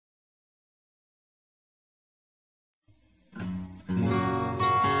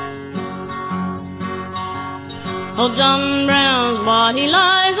Oh, John Brown's body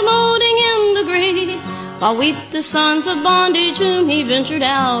lies molding in the grave, while weep the sons of bondage whom he ventured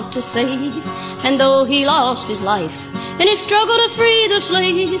out to save. And though he lost his life in his struggle to free the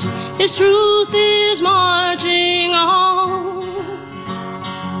slaves, his truth is marching on.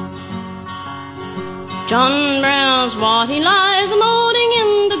 John Brown's body lies molding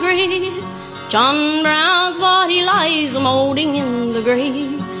in the grave. John Brown's body lies molding in the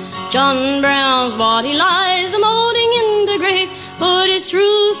grave. John Brown's body lies molding in the grave, but his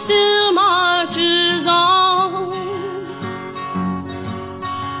truth still marches on.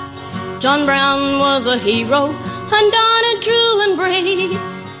 John Brown was a hero, undaunted, true, and brave.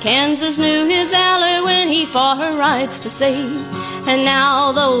 Kansas knew his valor when he fought her rights to save. And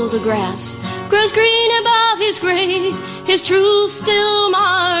now, though the grass grows green above his grave, his truth still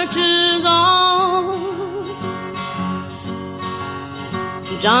marches on.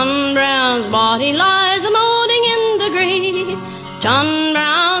 John Brown's body lies molding in the grave. John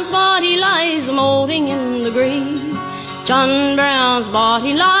Brown's body lies molding in the grave. John Brown's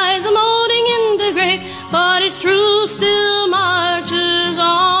body lies molding in the grave, but its truth still marches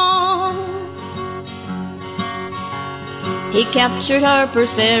on. He captured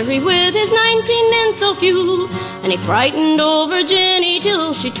Harper's Ferry with his 19 men so few, and he frightened over Jenny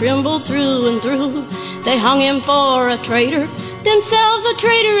till she trembled through and through. They hung him for a traitor, themselves a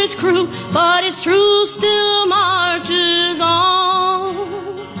traitorous crew, but his truth still marches on.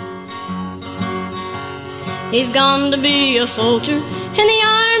 He's gone to be a soldier in the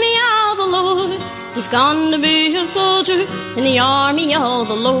army of the Lord. He's gone to be a soldier in the army of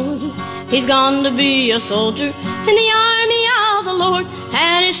the Lord. He's gone to be a soldier in the army of the Lord,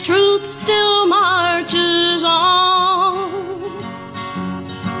 and his truth still marches on.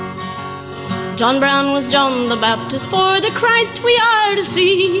 John Brown was John the Baptist, for the Christ we are to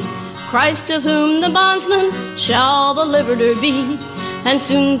see, Christ of whom the bondsman shall the liberator be. And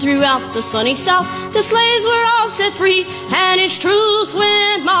soon throughout the sunny South the slaves were all set free, and his truth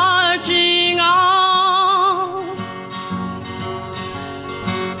went marching on.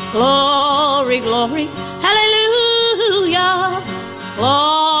 Glory, glory, hallelujah.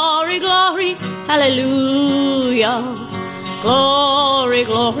 Glory, glory, hallelujah. Glory,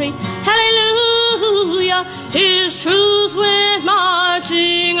 glory, hallelujah. His truth went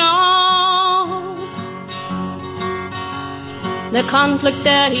marching on. The conflict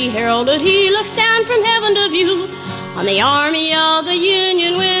that he heralded, he looks down from heaven to view on the army of the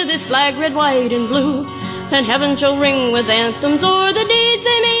Union with its flag red, white, and blue. And heaven shall ring with anthems o'er the deeds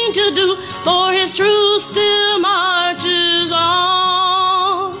they mean to do, for his truth still marches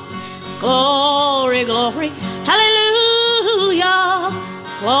on. Glory, glory, hallelujah.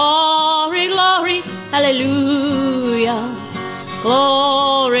 Glory, glory, hallelujah.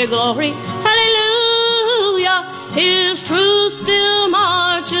 Glory, glory, hallelujah. His truth still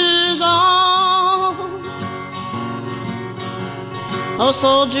marches on. O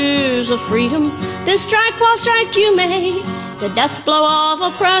soldiers of freedom, then strike while strike you may, the death blow of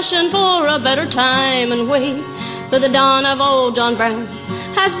oppression for a better time and way. For the dawn of old John Brown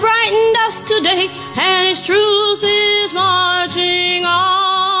has brightened us today, and his truth is marching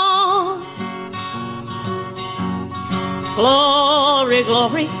on. Glory,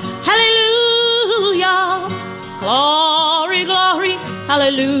 glory, hallelujah. Glory, glory,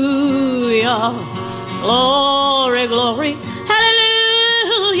 hallelujah. Glory, glory,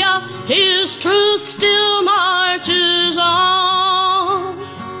 hallelujah. His truth still marches on.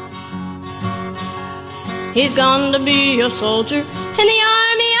 He's gone to be a soldier in the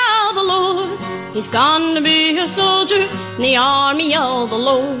army of the Lord. He's gone to be a soldier in the army of the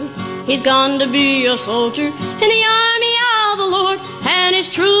Lord. He's gone to be a soldier in the army of the Lord, and his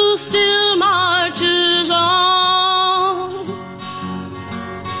truth still marches on.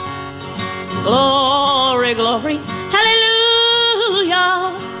 Glory, glory,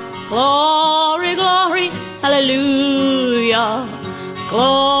 hallelujah. Glory, glory, hallelujah.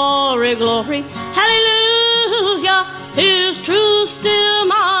 Glory, glory, hallelujah. His truth still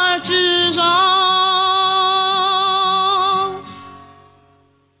marches on.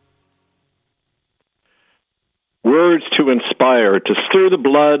 Words to inspire, to stir the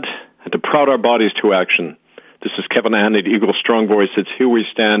blood, and to prod our bodies to action. This is Kevin Ann at Eagle Strong Voice. It's Here We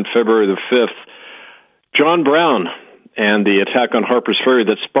Stand, February the 5th. John Brown and the attack on Harper's Ferry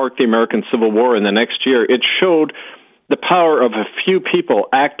that sparked the American Civil War in the next year, it showed the power of a few people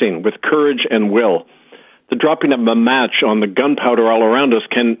acting with courage and will. The dropping of a match on the gunpowder all around us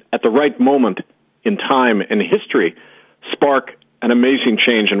can, at the right moment in time and history, spark an amazing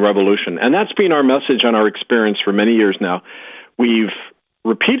change and revolution. And that's been our message and our experience for many years now. We've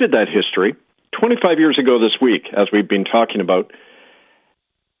repeated that history 25 years ago this week, as we've been talking about,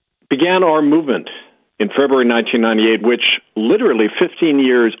 began our movement in February 1998, which literally 15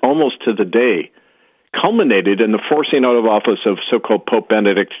 years, almost to the day, culminated in the forcing out of office of so-called Pope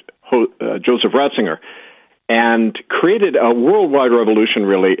Benedict Joseph Ratzinger, and created a worldwide revolution,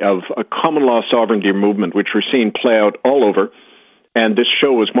 really, of a common law sovereignty movement, which we're seeing play out all over. And this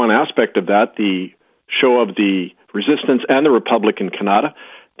show was one aspect of that, the show of the resistance and the Republic in Canada,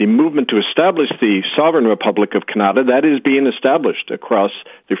 the movement to establish the Sovereign Republic of Canada, that is being established across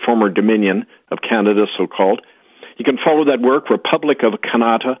the former Dominion of Canada, so-called. You can follow that work, Republic of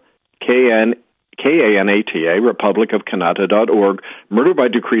Canada, Kanata, republicofcanada.org,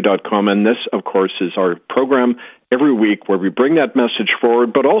 murderbydecree.com, and this, of course, is our program every week where we bring that message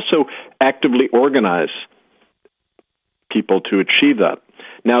forward, but also actively organize people to achieve that.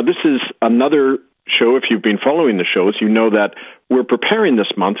 Now, this is another show. If you've been following the shows, you know that we're preparing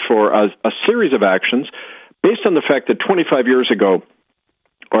this month for a series of actions based on the fact that 25 years ago,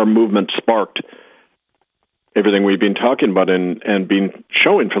 our movement sparked everything we've been talking about and been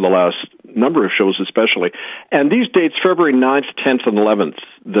showing for the last number of shows especially. And these dates, February 9th, 10th, and 11th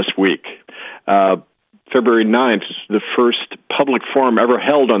this week. February 9th, the first public forum ever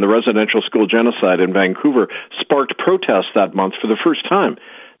held on the residential school genocide in Vancouver, sparked protests that month for the first time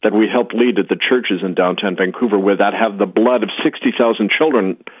that we helped lead at the churches in downtown Vancouver with that have the blood of 60,000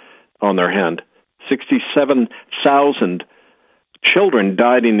 children on their hand. 67,000 children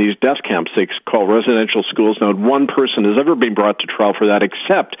died in these death camps they call residential schools. Not one person has ever been brought to trial for that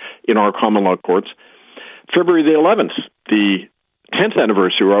except in our common law courts. February the 11th, the 10th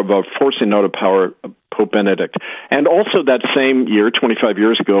anniversary of forcing out of power Pope Benedict. And also that same year, 25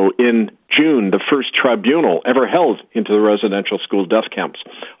 years ago, in June, the first tribunal ever held into the residential school death camps.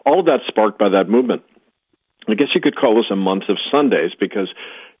 All of that sparked by that movement. I guess you could call this a month of Sundays because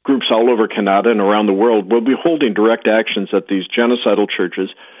groups all over Canada and around the world will be holding direct actions at these genocidal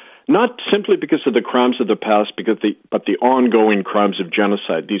churches, not simply because of the crimes of the past, but the ongoing crimes of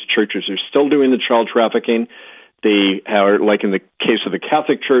genocide. These churches are still doing the child trafficking. They are, like in the case of the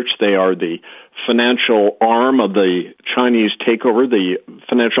Catholic Church, they are the financial arm of the Chinese takeover, the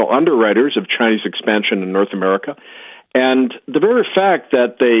financial underwriters of Chinese expansion in North America. And the very fact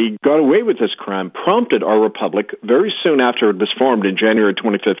that they got away with this crime prompted our republic, very soon after it was formed in January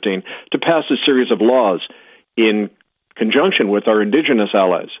 2015, to pass a series of laws in conjunction with our indigenous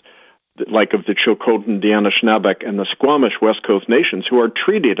allies, like of the Chilcotin, the Anishinaabe, and the Squamish West Coast nations, who are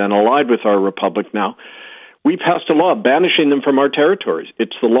treated and allied with our republic now. We passed a law banishing them from our territories.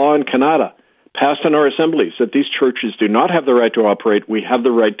 It's the law in Canada, passed in our assemblies, that these churches do not have the right to operate. We have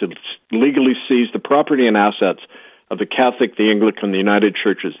the right to legally seize the property and assets of the Catholic, the Anglican, the United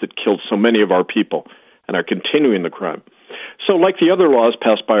Churches that killed so many of our people and are continuing the crime. So like the other laws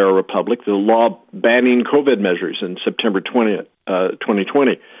passed by our republic, the law banning COVID measures in September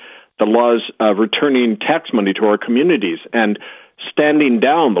 2020, the laws returning tax money to our communities and standing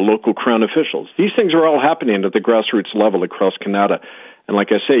down the local Crown officials. These things are all happening at the grassroots level across Canada. And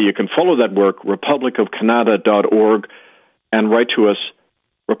like I say, you can follow that work, republicofcanada.org, and write to us,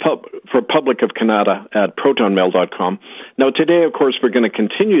 Republic of Canada at protonmail.com. Now, today, of course, we're going to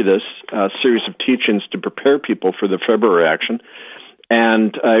continue this series of teachings to prepare people for the February action.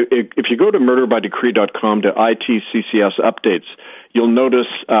 And if you go to murderbydecree.com to ITCCS updates, you'll notice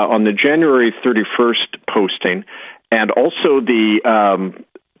on the January 31st posting, and also the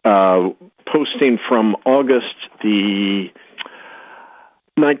posting from August the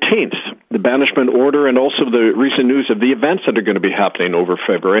 19th, the banishment order, and also the recent news of the events that are going to be happening over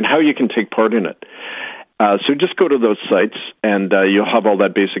February and how you can take part in it. So just go to those sites, and you'll have all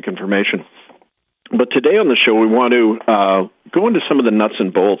that basic information. But today on the show, we want to go into some of the nuts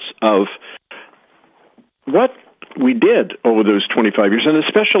and bolts of what we did over those 25 years, and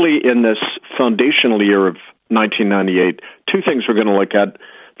especially in this foundational year of 1998, two things we're going to look at.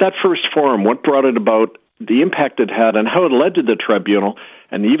 That first forum, what brought it about, the impact it had, and how it led to the tribunal,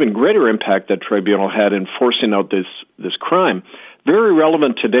 and the even greater impact that tribunal had in forcing out this crime. Very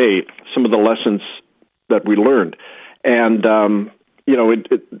relevant today, some of the lessons that we learned. And,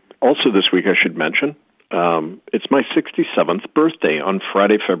 also this week I should mention, it's my 67th birthday on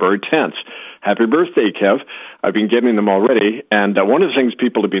Friday, February 10th. Happy birthday, Kev. I've been getting them already. And one of the things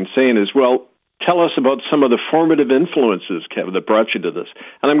people have been saying is, well, tell us about some of the formative influences, Kev, that brought you to this.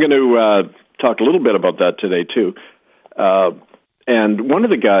 And I'm going to talk a little bit about that today, too. And one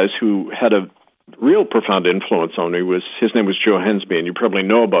of the guys who had a real profound influence on me his name was Joe Hensby, and you probably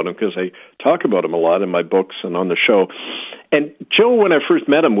know about him because I talk about him a lot in my books and on the show. And Joe, when I first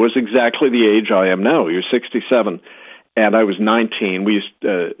met him, was exactly the age I am now. He was 67. and I was 19.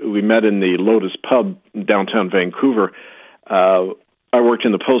 We met in the Lotus Pub in downtown Vancouver. I worked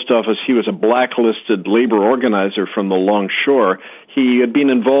in the post office. He was a blacklisted labor organizer from the Longshore. He had been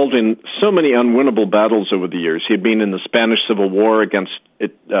involved in so many unwinnable battles over the years. He had been in the Spanish Civil War against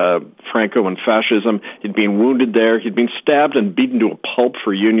Franco and fascism. He'd been wounded there. He'd been stabbed and beaten to a pulp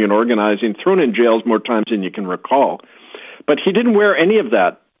for union organizing, thrown in jails more times than you can recall. But he didn't wear any of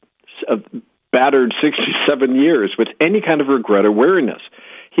that battered 67 years with any kind of regret or weariness.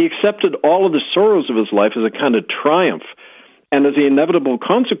 He accepted all of the sorrows of his life as a kind of triumph and as the inevitable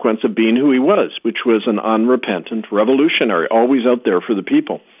consequence of being who he was, which was an unrepentant revolutionary, always out there for the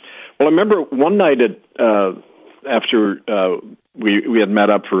people. Well, I remember one night after we had met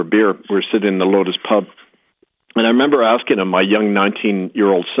up for a beer, we were sitting in the Lotus Pub, and I remember asking him, my young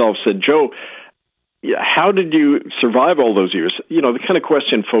 19-year-old self, said, Joe, how did you survive all those years? You know, the kind of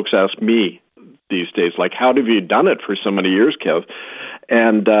question folks ask me these days, like, how have you done it for so many years, Kev?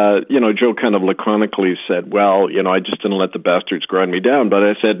 And, Joe kind of laconically said, well, I just didn't let the bastards grind me down. But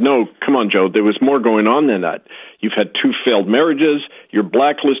I said, no, come on, Joe, there was more going on than that. You've had 2 failed marriages, you're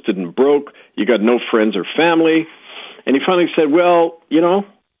blacklisted and broke, you got no friends or family. And he finally said, well,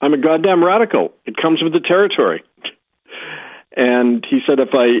 I'm a goddamn radical. It comes with the territory. And he said,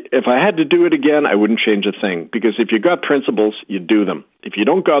 if I had to do it again, I wouldn't change a thing. Because if you got principles, you do them. If you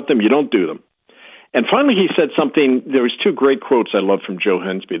don't got them, you don't do them. And finally, he said something. There was 2 great quotes I love from Joe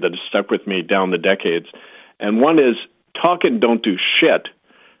Hensby that have stuck with me down the decades. And one is, talk and don't do shit,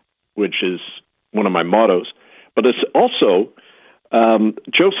 which is one of my mottos. But it's also,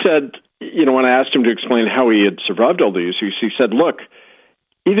 Joe said, when I asked him to explain how he had survived all these years, he said, look,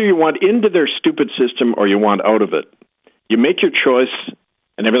 either you want into their stupid system or you want out of it. You make your choice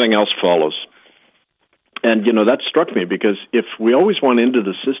and everything else follows. And, that struck me because if we always want into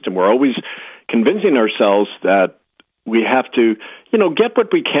the system, we're always convincing ourselves that we have to, get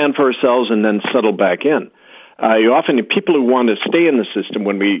what we can for ourselves and then settle back in. Often people who want to stay in the system,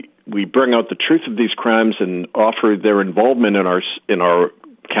 when we bring out the truth of these crimes and offer their involvement in our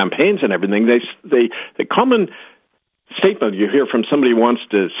campaigns and everything, the common statement you hear from somebody who wants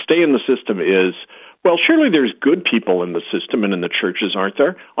to stay in the system is, well, surely there's good people in the system and in the churches, aren't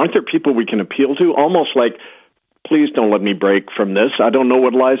there? Aren't there people we can appeal to? Almost like, please don't let me break from this. I don't know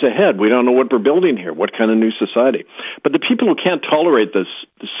what lies ahead. We don't know what we're building here. What kind of new society? But the people who can't tolerate this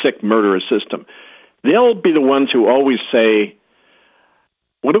sick, murderous system, they'll be the ones who always say,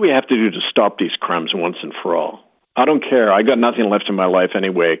 what do we have to do to stop these crimes once and for all? I don't care. I got nothing left in my life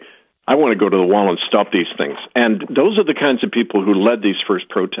anyway. I want to go to the wall and stop these things. And those are the kinds of people who led these first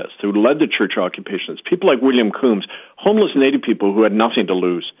protests, who led the church occupations. People like William Coombs, homeless Native people who had nothing to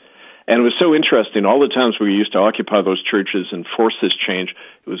lose. And it was so interesting. All the times we used to occupy those churches and force this change,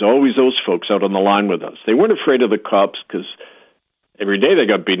 it was always those folks out on the line with us. They weren't afraid of the cops because every day they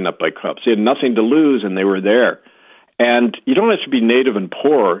got beaten up by cops. They had nothing to lose, and they were there. And you don't have to be Native and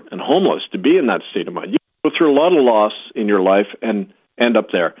poor and homeless to be in that state of mind. You go through a lot of loss in your life and end up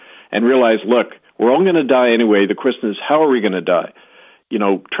there and realize, look, we're all going to die anyway. The question is, how are we going to die?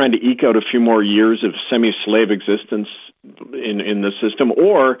 Trying to eke out a few more years of semi-slave existence in the system,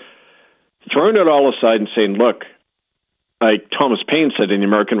 or throwing it all aside and saying, look, like Thomas Paine said in the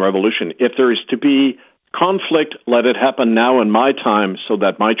American Revolution, if there is to be conflict, let it happen now in my time so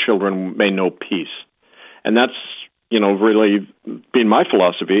that my children may know peace. And that's, really been my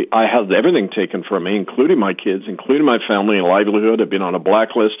philosophy. I have everything taken from me, including my kids, including my family and livelihood. I've been on a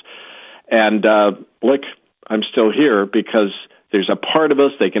blacklist. And look, I'm still here because there's a part of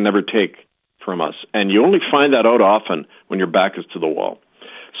us they can never take from us. And you only find that out often when your back is to the wall.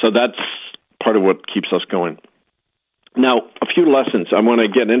 So that's part of what keeps us going. Now, a few lessons. I want to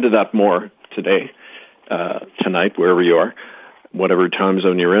get into that more today, tonight, wherever you are, whatever time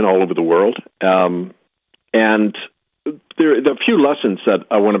zone you're in, all over the world. And there are a few lessons that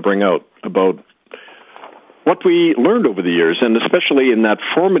I want to bring out about what we learned over the years, and especially in that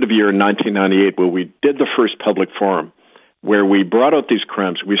formative year in 1998 where we did the first public forum, where we brought out these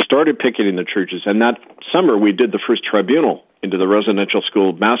crimes. We started picketing the churches, and that summer we did the first tribunal into the residential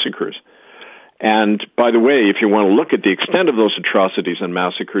school massacres. And by the way, if you want to look at the extent of those atrocities and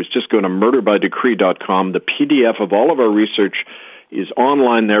massacres, just go to murderbydecree.com. The PDF of all of our research is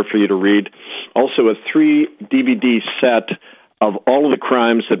online there for you to read. Also a 3-DVD set of all of the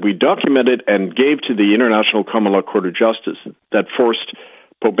crimes that we documented and gave to the International Common Law Court of Justice that forced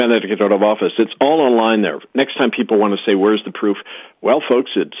Pope Benedict out of office. It's all online there. Next time people want to say, where's the proof? Well,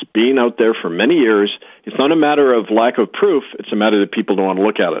 folks, it's been out there for many years. It's not a matter of lack of proof. It's a matter that people don't want to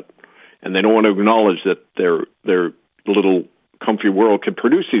look at it. And they don't want to acknowledge that their little comfy world can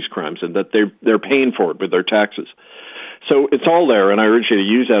produce these crimes and that they're paying for it with their taxes. So it's all there, and I urge you to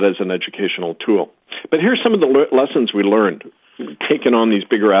use that as an educational tool. But here's some of the lessons we learned, taking on these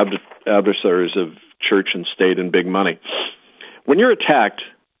bigger adversaries of church and state and big money. When you're attacked,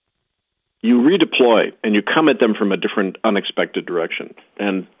 you redeploy, and you come at them from a different, unexpected direction.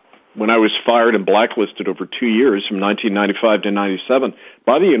 And when I was fired and blacklisted over 2 years, from 1995 to 97,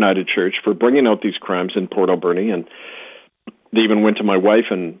 by the United Church for bringing out these crimes in Port Alberni, and they even went to my wife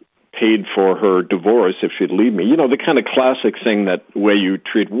and paid for her divorce if she'd leave me. You know, the kind of classic thing, that way you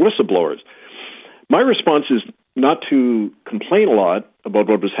treat whistleblowers. My response is not to complain a lot about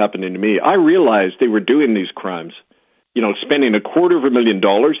what was happening to me. I realized they were doing these crimes, you know, spending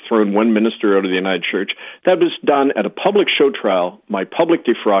 $250,000 throwing one minister out of the United Church. That was done at a public show trial, my public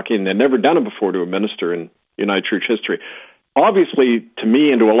defrocking. They'd never done it before to a minister in United Church history. Obviously, to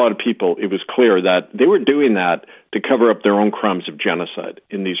me and to a lot of people, it was clear that they were doing that to cover up their own crimes of genocide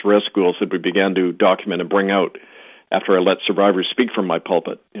in these rare schools that we began to document and bring out after I let survivors speak from my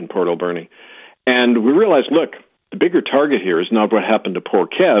pulpit in Port Alberni. And we realized, look, the bigger target here is not what happened to poor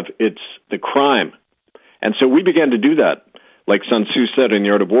Kev, it's the crime. And so we began to do that. Like Sun Tzu said in The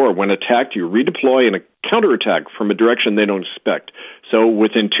Art of War, when attacked, you redeploy in a counterattack from a direction they don't expect. So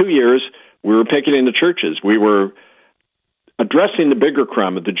within 2 years, we were picketing the churches. We were addressing the bigger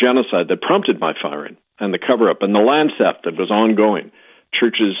crime of the genocide that prompted my firing, and the cover-up, and the land theft that was ongoing.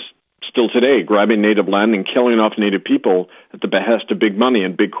 Churches still today grabbing native land and killing off native people at the behest of big money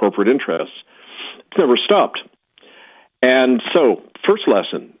and big corporate interests. It's never stopped. And so, first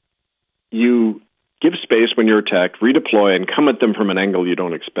lesson, you give space when you're attacked, redeploy, and come at them from an angle you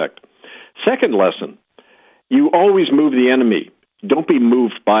don't expect. Second lesson, you always move the enemy. Don't be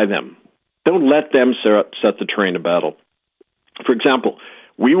moved by them. Don't let them set the terrain of battle. For example,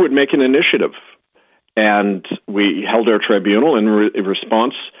 we would make an initiative, and we held our tribunal. In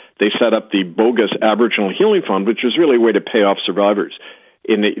response, they set up the bogus Aboriginal Healing Fund, which was really a way to pay off survivors.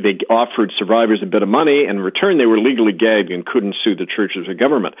 They offered survivors a bit of money, and in return they were legally gagged and couldn't sue the churches or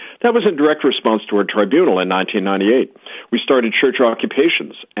government. That was in direct response to our tribunal in 1998. We started church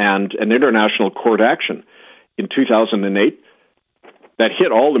occupations and an international court action in 2008 that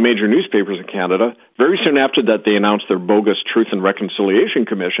hit all the major newspapers in Canada. Very soon after that, they announced their bogus Truth and Reconciliation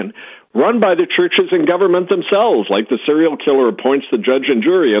Commission, run by the churches and government themselves, like the serial killer appoints the judge and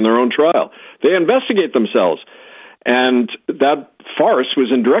jury in their own trial. They investigate themselves. And that farce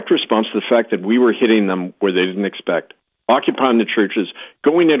was in direct response to the fact that we were hitting them where they didn't expect, occupying the churches,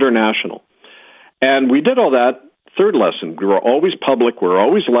 going international. And we did all that. Third lesson, we were always public, we were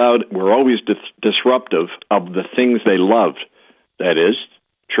always loud, we were always disruptive of the things they loved. That is,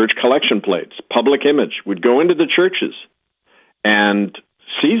 church collection plates, public image. We'd go into the churches and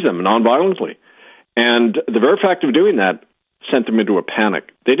seize them nonviolently. And the very fact of doing that sent them into a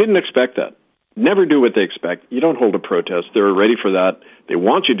panic. They didn't expect that. Never do what they expect. You don't hold a protest. They're ready for that. They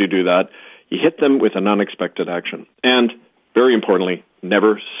want you to do that. You hit them with an unexpected action. And, very importantly,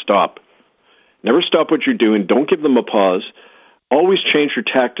 never stop. Never stop what you're doing. Don't give them a pause. Always change your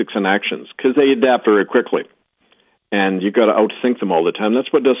tactics and actions, because they adapt very quickly. And you've got to outthink them all the time.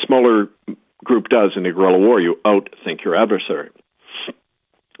 That's what a smaller group does in a guerrilla war. You outthink your adversary.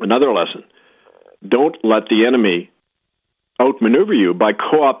 Another lesson, don't let the enemy outmaneuver you by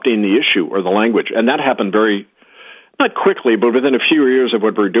co-opting the issue or the language. And that happened very, not quickly, but within a few years of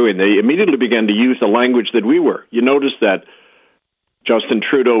what we're doing. They immediately began to use the language that we were. You notice that Justin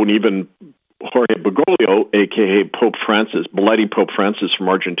Trudeau and even Jorge Bergoglio, a.k.a. Pope Francis, bloody Pope Francis from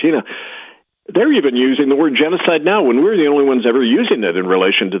Argentina, they're even using the word genocide now when we're the only ones ever using it in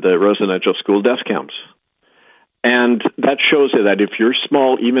relation to the residential school death camps. And that shows you that if you're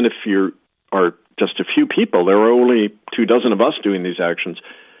small, even if you are just a few people, there are only 24 of us doing these actions,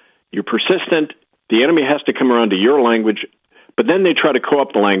 you're persistent, the enemy has to come around to your language, but then they try to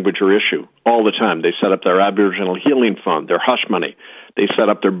co-opt the language or issue all the time. They set up their Aboriginal Healing Fund, their hush money. They set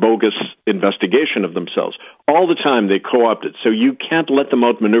up their bogus investigation of themselves. All the time they co-opt it, so you can't let them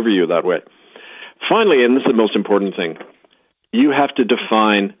outmaneuver you that way. Finally, and this is the most important thing, you have to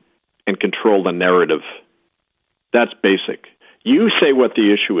define and control the narrative. That's basic. You say what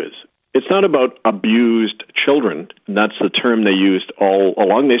the issue is. It's not about abused children. That's the term they used all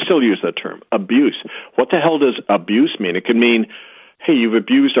along. They still use that term, abuse. What the hell does abuse mean? It can mean, hey, you've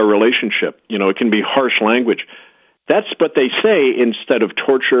abused our relationship. You know, it can be harsh language. That's what they say instead of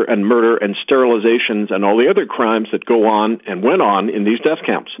torture and murder and sterilizations and all the other crimes that go on and went on in these death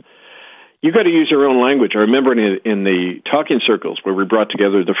camps. You got to use your own language. I remember in the talking circles where we brought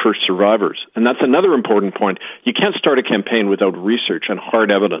together the first survivors. And that's another important point. You can't start a campaign without research and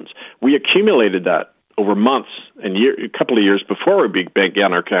hard evidence. We accumulated that over months and a couple of years before we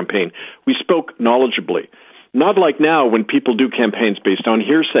began our campaign. We spoke knowledgeably. Not like now when people do campaigns based on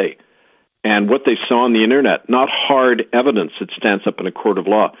hearsay and what they saw on the internet, not hard evidence that stands up in a court of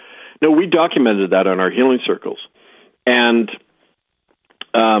law. No, we documented that on our healing circles. And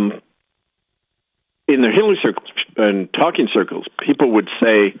in the healing circles and talking circles, people would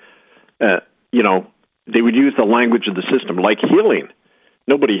say, they would use the language of the system, like healing.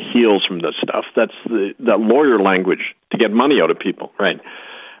 Nobody heals from this stuff. That's the lawyer language to get money out of people, right?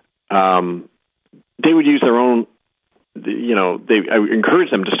 They would use their own, I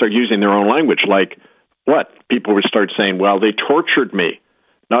encourage them to start using their own language, like what? People would start saying, well, they tortured me,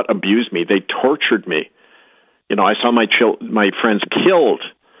 not abused me. They tortured me. I saw my friends killed,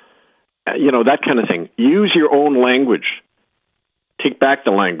 that kind of thing. Use your own language. Take back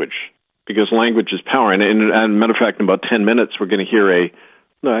the language, because language is power. And matter of fact, in about 10 minutes, we're going to hear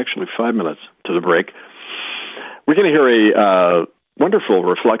 5 minutes to the break. We're going to hear a wonderful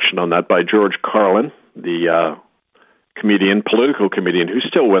reflection on that by George Carlin, the political comedian, who's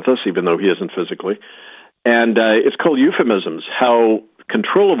still with us, even though he isn't physically. And it's called Euphemisms, how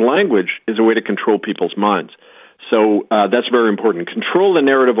control of language is a way to control people's minds. So that's very important. Control the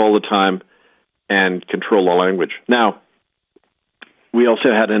narrative all the time and control the language. Now, we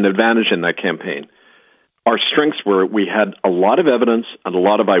also had an advantage in that campaign. Our strengths were we had a lot of evidence and a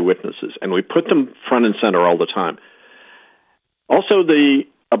lot of eyewitnesses, and we put them front and center all the time. Also,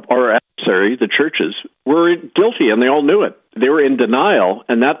 our adversary, the churches, were guilty, and they all knew it. They were in denial,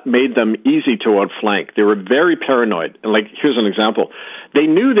 and that made them easy to outflank. They were very paranoid. And here's an example. They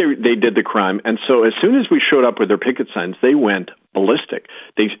knew they did the crime, and so as soon as we showed up with their picket signs, they went ballistic.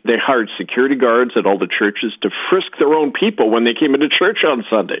 They hired security guards at all the churches to frisk their own people when they came into church on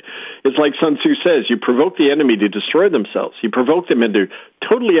Sunday. It's like Sun Tzu says, you provoke the enemy to destroy themselves. You provoke them into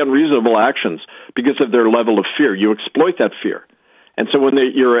totally unreasonable actions because of their level of fear. You exploit that fear. And so when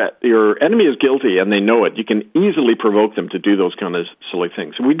your enemy is guilty and they know it, you can easily provoke them to do those kind of silly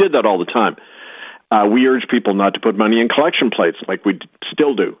things. And we did that all the time. We urge people not to put money in collection plates like we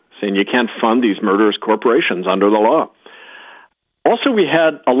still do, saying you can't fund these murderous corporations under the law. Also, we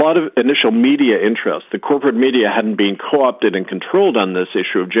had a lot of initial media interest. The corporate media hadn't been co-opted and controlled on this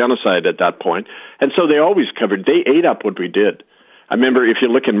issue of genocide at that point, and so they always covered. They ate up what we did. I remember if you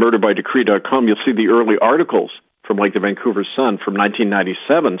look at murderbydecree.com, you'll see the early articles from the Vancouver Sun from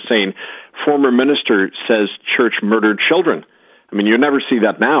 1997 saying former minister says church murdered children. I mean, you never see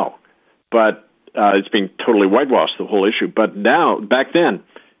that now, but it's being totally whitewashed, the whole issue. But now, back then,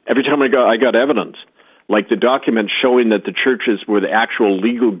 every time I got evidence, like the document showing that the churches were the actual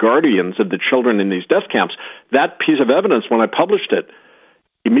legal guardians of the children in these death camps, that piece of evidence, when I published it,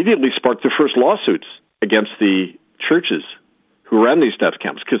 immediately sparked the first lawsuits against the churches who ran these death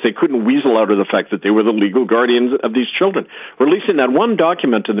camps because they couldn't weasel out of the fact that they were the legal guardians of these children. Releasing that one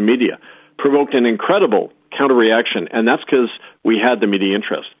document to the media provoked an incredible counter-reaction, and that's because we had the media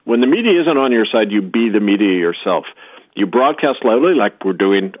interest. When the media isn't on your side, you be the media yourself. You broadcast loudly, like we're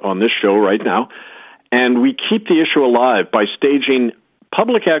doing on this show right now, and we keep the issue alive by staging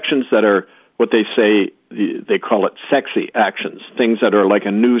public actions that are what they say, they call it sexy actions, things that are like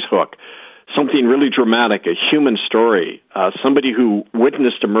a news hook. Something really dramatic, a human story, somebody who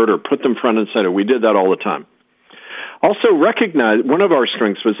witnessed a murder, put them front and center. We did that all the time. Also one of our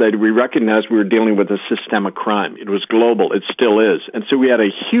strengths was that we recognized we were dealing with a systemic crime. It was global. It still is. And so we had a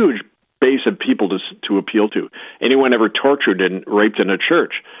huge base of people to appeal to. Anyone ever tortured and raped in a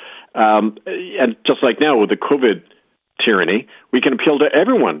church. And just like now with the COVID tyranny, we can appeal to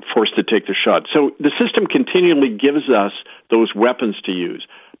everyone forced to take the shot. So the system continually gives us those weapons to use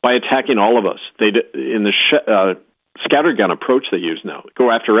by attacking all of us. In the scattergun approach they use now.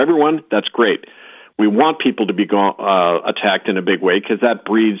 Go after everyone, that's great. We want people to be attacked in a big way because that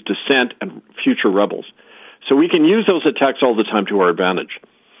breeds dissent and future rebels. So we can use those attacks all the time to our advantage.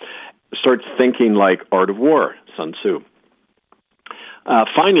 Start thinking like Art of War, Sun Tzu.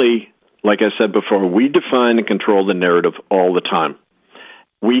 Finally, like I said before, we define and control the narrative all the time.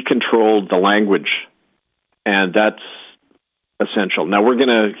 We control the language, and that's essential. Now, we're going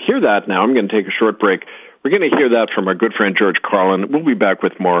to hear that now. I'm going to take a short break. We're going to hear that from our good friend George Carlin. We'll be back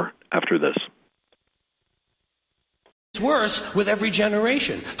with more after this. It's worse with every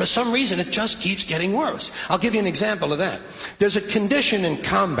generation. For some reason, it just keeps getting worse. I'll give you an example of that. There's a condition in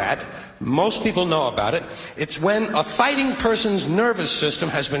combat, most people know about it. It's when a fighting person's nervous system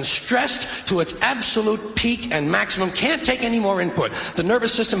has been stressed to its absolute peak and maximum, can't take any more input. The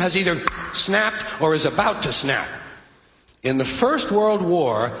nervous system has either snapped or is about to snap. In the First World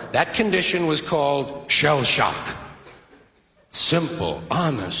War, that condition was called shell shock. Simple,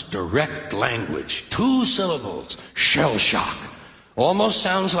 honest, direct language. 2 syllables. Shell shock. Almost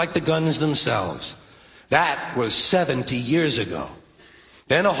sounds like the guns themselves. That was 70 years ago.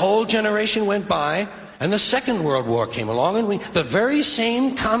 Then a whole generation went by, and the Second World War came along, and the very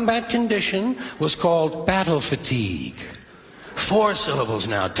same combat condition was called battle fatigue. 4 syllables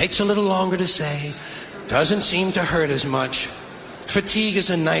now. Takes a little longer to say. Doesn't seem to hurt as much. Fatigue is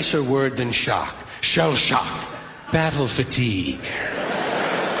a nicer word than shock. Shell shock. Battle fatigue.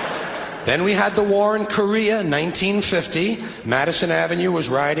 Then we had the war in Korea, 1950. Madison Avenue was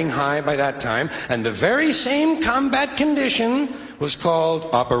riding high by that time, and the very same combat condition was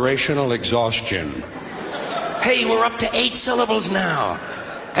called operational exhaustion. Hey, we're up to 8 syllables now.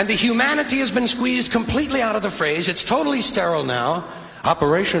 And the humanity has been squeezed completely out of the phrase. It's totally sterile now.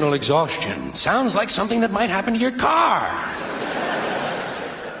 Operational exhaustion. Sounds like something that might happen to your car.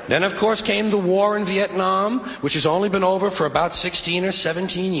 Then, of course, came the war in Vietnam, which has only been over for about 16 or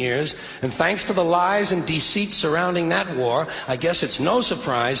 17 years. And thanks to the lies and deceit surrounding that war, I guess it's no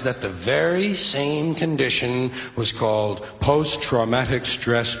surprise that the very same condition was called post-traumatic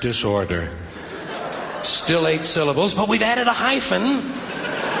stress disorder. Still 8 syllables, but we've added a hyphen.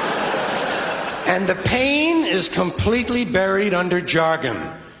 And the pain is completely buried under jargon.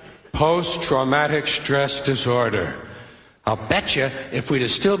 Post-traumatic stress disorder. I'll bet you if we'd have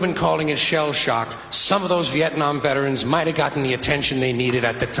still been calling it shell shock, some of those Vietnam veterans might have gotten the attention they needed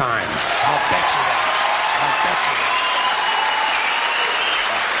at the time. I'll bet you that. I'll bet you that.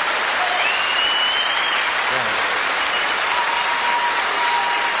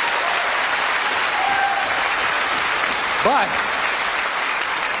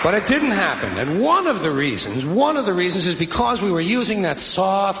 But it didn't happen. And one of the reasons is because we were using that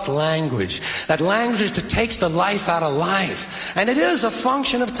soft language. That language that takes the life out of life. And it is a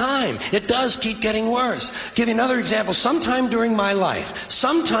function of time. It does keep getting worse. Give you another example. Sometime during my life,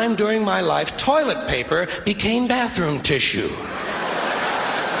 toilet paper became bathroom tissue.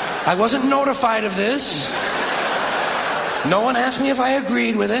 I wasn't notified of this. No one asked me if I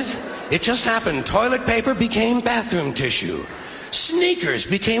agreed with it. It just happened. Toilet paper became bathroom tissue. Sneakers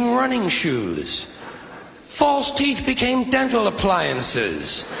became running shoes. False teeth became dental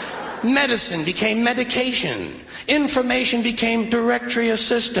appliances. Medicine became medication. Information became directory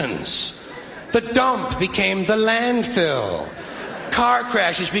assistance. The dump became the landfill. Car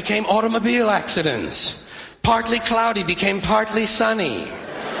crashes became automobile accidents. Partly cloudy became partly sunny.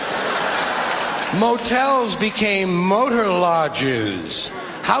 Motels became motor lodges.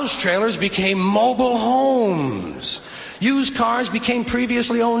 House trailers became mobile homes. Used cars became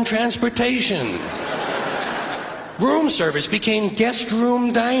previously owned transportation. Room service became guest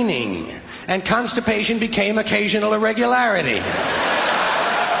room dining. And constipation became occasional irregularity.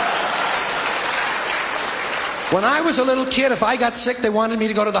 When I was a little kid, if I got sick, they wanted me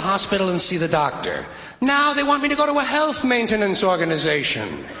to go to the hospital and see the doctor. Now they want me to go to a health maintenance organization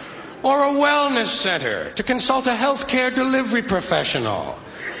or a wellness center to consult a healthcare delivery professional.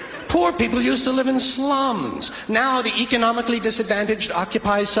 Poor people used to live in slums. Now the economically disadvantaged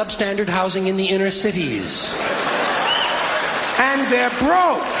occupy substandard housing in the inner cities. And they're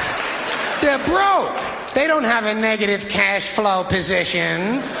broke. They're broke. They don't have a negative cash flow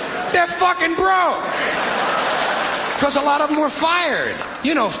position. They're fucking broke. Because a lot of them were fired.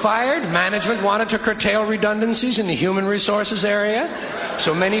 You know, fired. Management wanted to curtail redundancies in the human resources area.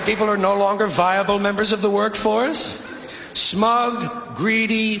 So many people are no longer viable members of the workforce. Smug,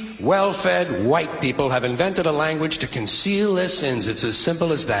 greedy, well-fed white people have invented a language to conceal their sins. It's as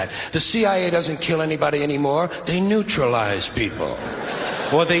simple as that. The CIA doesn't kill anybody anymore. They neutralize people.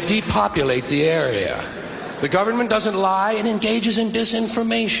 Or they depopulate the area. The government doesn't lie. It engages in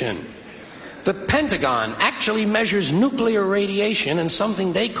disinformation. The Pentagon actually measures nuclear radiation in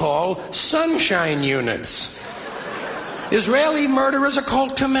something they call sunshine units. Israeli murderers are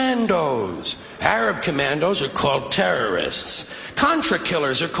called commandos. Arab commandos are called terrorists. Contra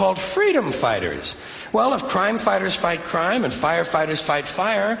killers are called freedom fighters. Well, if crime fighters fight crime and firefighters fight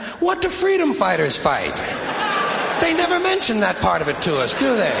fire, what do freedom fighters fight? They never mention that part of it to us,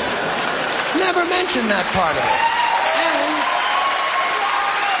 do they? Never mention that part of it.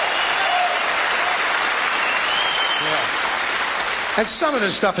 And some of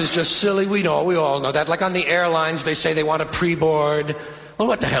this stuff is just silly. We all know that. Like on the airlines, they say they want a pre-board. Well,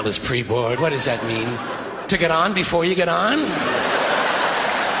 what the hell is pre-board? What does that mean? To get on before you get on?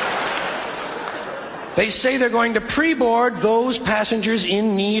 They say they're going to pre-board those passengers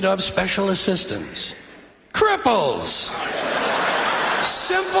in need of special assistance. Cripples!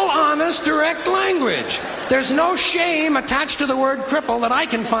 Simple, honest, direct language. There's no shame attached to the word cripple that I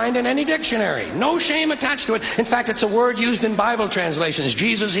can find in any dictionary. No shame attached to it. In fact, it's a word used in Bible translations.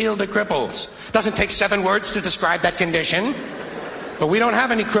 Jesus healed the cripples. Doesn't take 7 words to describe that condition. But we don't have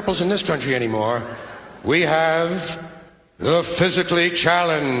any cripples in this country anymore. we have the physically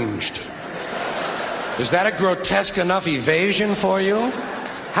challenged. Is that a grotesque enough evasion for you?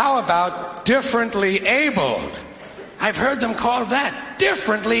 How about differently abled? I've heard them called that,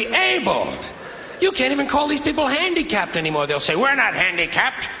 differently abled. You can't even call these people handicapped anymore. They'll say, we're not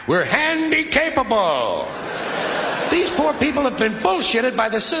handicapped, we're handy-capable. These poor people have been bullshitted by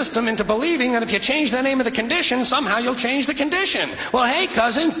the system into believing that if you change the name of the condition, somehow you'll change the condition. Well, hey,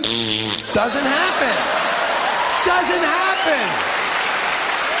 cousin, doesn't happen. Doesn't happen.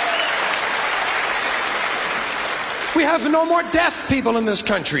 We have no more deaf people in this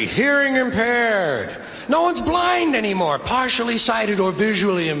country, hearing impaired. No one's blind anymore, partially sighted or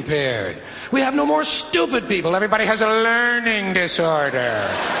visually impaired. We have no more stupid people. Everybody has a learning disorder.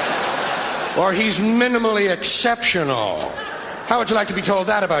 Or he's minimally exceptional. How would you like to be told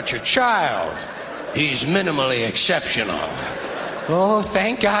that about your child? He's minimally exceptional. Oh,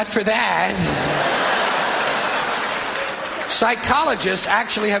 thank God for that. Psychologists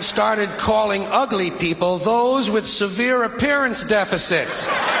actually have started calling ugly people those with severe appearance deficits.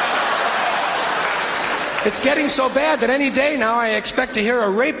 It's getting so bad that any day now I expect to hear a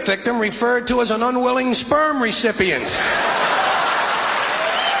rape victim referred to as an unwilling sperm recipient.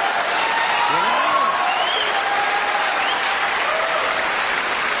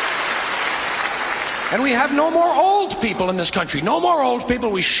 And we have no more old people in this country. No more old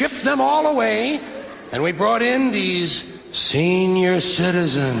people. We shipped them all away, and we brought in these senior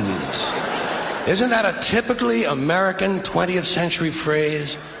citizens. Isn't that a typically American 20th century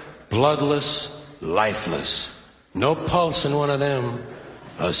phrase? Bloodless, lifeless. No pulse in one of them.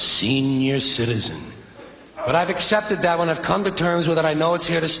 A senior citizen. But I've accepted that one. I've come to terms with it. I know it's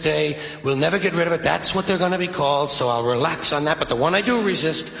here to stay. We'll never get rid of it. That's what they're going to be called, so I'll relax on that. But the one I do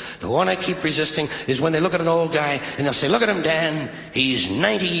resist, the one I keep resisting, is when they look at an old guy and they'll say, look at him, Dan. He's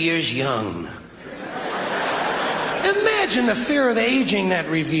 90 years young. Imagine the fear of aging that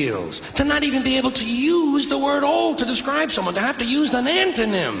reveals. To not even be able to use the word old to describe someone, to have to use an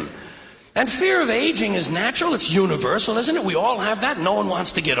antonym. And fear of aging is natural, it's universal, isn't it? We all have that. No one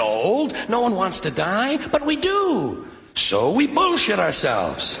wants to get old, no one wants to die, but we do. So we bullshit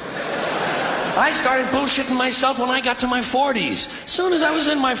ourselves. I started bullshitting myself when I got to my 40s. As soon as I was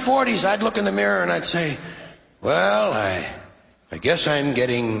in my 40s, I'd look in the mirror and I'd say, well, I guess I'm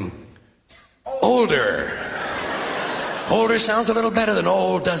getting older. Older sounds a little better than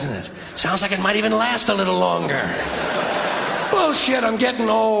old, doesn't it? Sounds like it might even last a little longer. Bullshit, I'm getting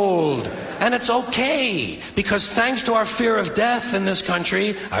old. And it's okay, because thanks to our fear of death in this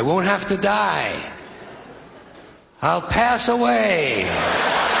country, I won't have to die. I'll pass away.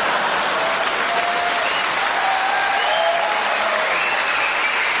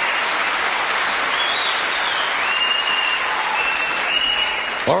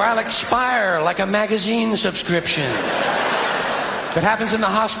 Or I'll expire like a magazine subscription. If it happens in the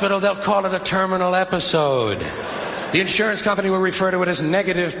hospital, they'll call it a terminal episode. The insurance company will refer to it as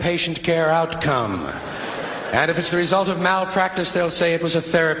negative patient care outcome. And if it's the result of malpractice, they'll say it was a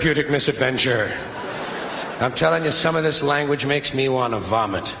therapeutic misadventure. I'm telling you, some of this language makes me want to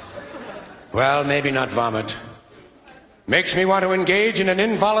vomit. Well, maybe not vomit. Makes me want to engage in an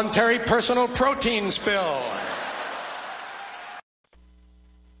involuntary personal protein spill.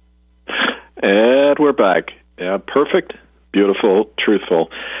 And we're back. Yeah, perfect, beautiful, truthful.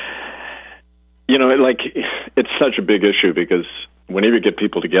 You know, it's such a big issue because whenever you get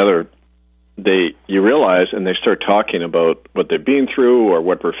people together, you realize, and they start talking about what they've been through or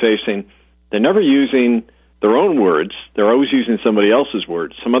what we're facing. They're never using their own words. They're always using somebody else's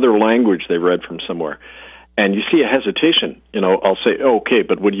words, some other language they read from somewhere. And you see a hesitation. You know, I'll say, oh, okay,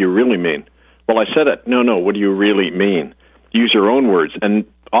 but what do you really mean? Well, I said it. No, what do you really mean? Use your own words. And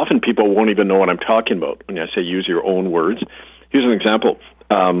often people won't even know what I'm talking about when I say use your own words. Here's an example.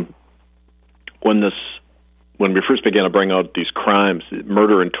 When we first began to bring out these crimes,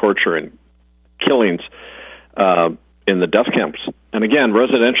 murder and torture and killings in the death camps, and again,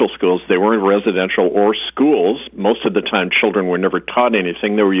 residential schools, they weren't residential or schools. Most of the time, children were never taught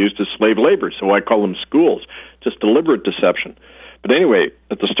anything. They were used as slave labor, so I call them schools, just deliberate deception. But anyway,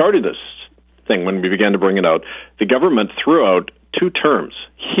 at the start of this thing, when we began to bring it out, the government threw out two terms,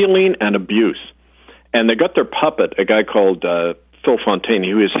 healing and abuse. And they got their puppet, a guy called Phil Fontaine,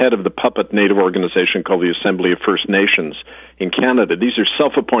 who is head of the puppet native organization called the Assembly of First Nations in Canada. These are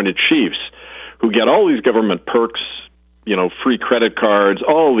self-appointed chiefs who get all these government perks, you know, free credit cards,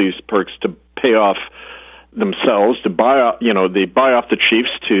 all these perks to pay off themselves, to buy, you know, they buy off the chiefs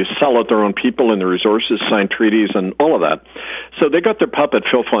to sell out their own people and their resources, sign treaties and all of that. So they got their puppet,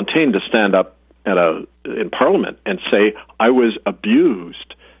 Phil Fontaine, to stand up in Parliament and say, I was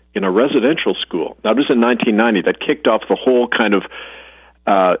abused in a residential school. That was in 1990. That kicked off the whole kind of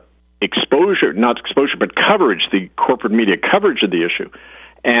coverage, the corporate media coverage of the issue.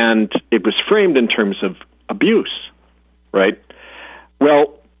 And it was framed in terms of abuse, right?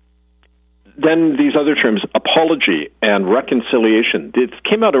 Well, then these other terms, apology and reconciliation, it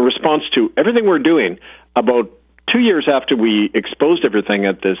came out in response to everything we're doing about 2 years after we exposed everything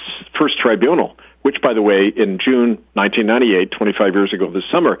at this first tribunal, which, by the way, in June 1998, 25 years ago this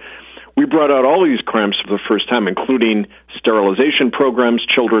summer, we brought out all these crimes for the first time, including sterilization programs,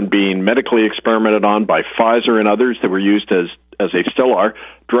 children being medically experimented on by Pfizer and others that were used as they still are,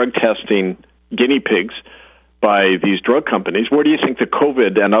 drug testing guinea pigs by these drug companies. Where do you think the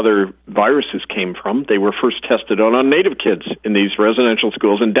COVID and other viruses came from? They were first tested on Native kids in these residential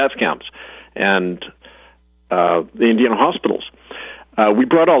schools and death camps and the Indian hospitals. We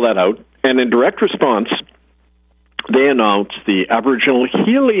brought all that out, and in direct response, they announced the Aboriginal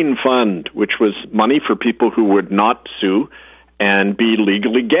Healing Fund, which was money for people who would not sue and be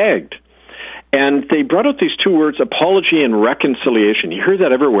legally gagged. And they brought out these two words, apology and reconciliation. You hear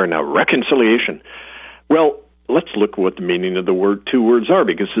that everywhere now, reconciliation. Well, let's look at what the meaning of the two words are,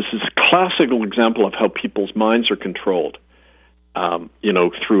 because this is a classical example of how people's minds are controlled,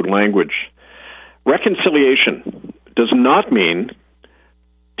 through language. Reconciliation does not mean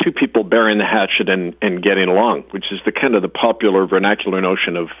two people burying the hatchet and getting along, which is the kind of the popular vernacular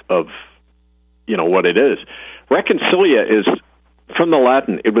notion of what it is. Reconcilia is from the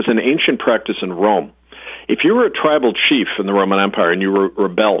Latin. It was an ancient practice in Rome. If you were a tribal chief in the Roman Empire and you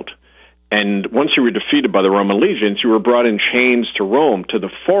rebelled, and once you were defeated by the Roman legions, you were brought in chains to Rome, to the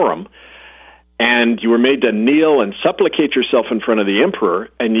Forum, and you were made to kneel and supplicate yourself in front of the emperor,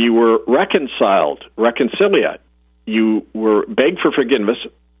 and you were reconciled, reconcilia. You were begged for forgiveness,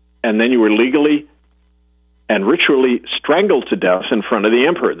 and then you were legally and ritually strangled to death in front of the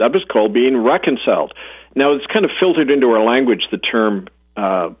emperor. That was called being reconciled. Now, it's kind of filtered into our language, the term,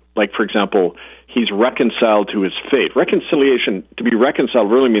 like, for example, he's reconciled to his fate. Reconciliation, to be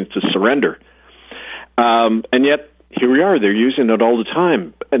reconciled, really means to surrender. And yet, here we are, they're using it all the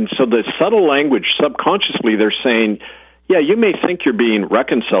time. And so the subtle language, subconsciously, they're saying, yeah, you may think you're being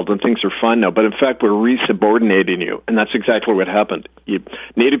reconciled and things are fine now, but in fact, we're resubordinating you. And that's exactly what happened.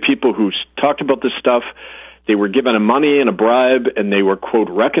 Native people who talked about this stuff, they were given a money and a bribe, and they were, quote,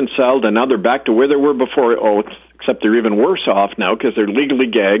 reconciled, and now they're back to where they were before. Oh, except they're even worse off now because they're legally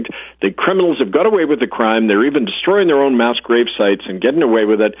gagged. The criminals have got away with the crime. They're even destroying their own mass grave sites and getting away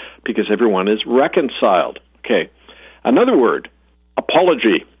with it because everyone is reconciled. Okay. Another word,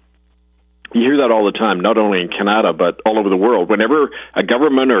 apology. You hear that all the time, not only in Canada, but all over the world. Whenever a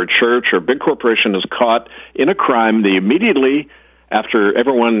government or a church or a big corporation is caught in a crime, they immediately, after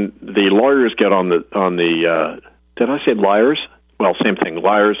everyone, the lawyers get on the did I say liars? Well, same thing,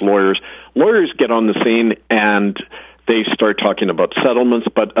 liars, lawyers. Lawyers get on the scene and they start talking about settlements,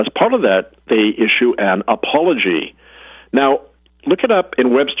 but as part of that, they issue an apology. Now, look it up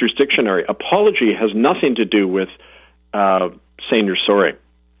in Webster's dictionary. Apology has nothing to do with saying you're sorry.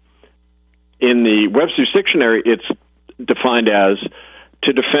 In the Webster's dictionary, it's defined as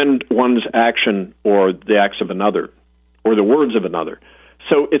to defend one's action or the acts of another or the words of another.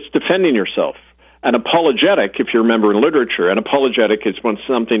 So it's defending yourself. An apologetic, if you remember in literature, an apologetic is when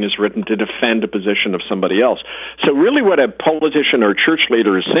something is written to defend a position of somebody else. So really what a politician or church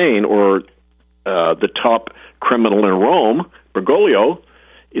leader is saying, or the top criminal in Rome, Bergoglio,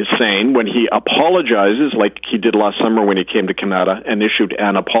 is saying when he apologizes, like he did last summer when he came to Canada and issued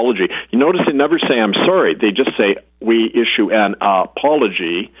an apology. You notice they never say, I'm sorry. They just say, we issue an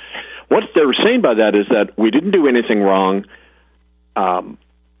apology. What they're saying by that is that we didn't do anything wrong,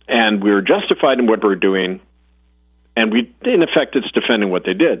 and we're justified in what we're doing, and in effect, it's defending what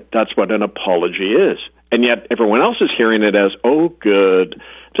they did. That's what an apology is. And yet everyone else is hearing it as, oh, good,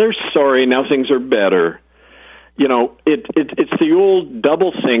 they're sorry, now things are better. You know, it's the old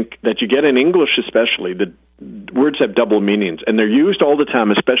double think that you get in English especially. The words have double meanings, and they're used all the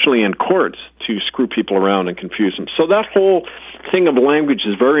time, especially in courts, to screw people around and confuse them. So that whole thing of language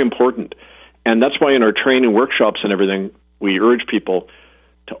is very important, and that's why in our training workshops and everything, we urge people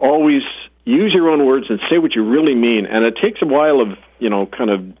to always use your own words and say what you really mean. And it takes a while of, kind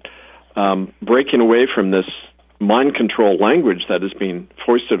of breaking away from this mind control language that is being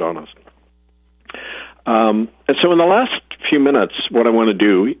foisted on us. And so in the last few minutes, what I want to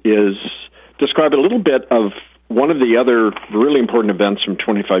do is describe a little bit of one of the other really important events from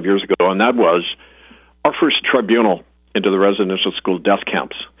 25 years ago, and that was our first tribunal into the residential school death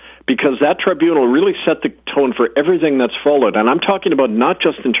camps. because that tribunal really set the tone for everything that's followed. And I'm talking about not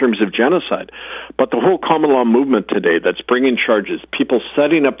just in terms of genocide, but the whole common law movement today that's bringing charges, people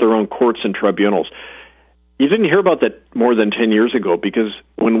setting up their own courts and tribunals. You didn't hear about that more than 10 years ago, because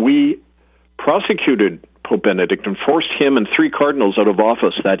when we prosecuted Pope Benedict and forced him and 3 cardinals out of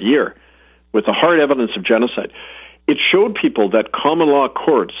office that year with the hard evidence of genocide, it showed people that common law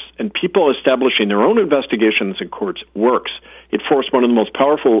courts and people establishing their own investigations in courts works. It forced one of the most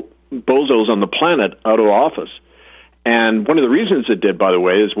powerful bozos on the planet out of office. And one of the reasons it did, by the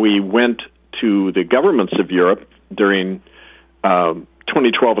way, is we went to the governments of Europe during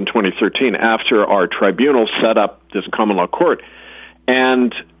 2012 and 2013 after our tribunal set up this common law court.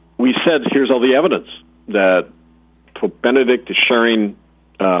 And we said, here's all the evidence that Pope Benedict is sharing,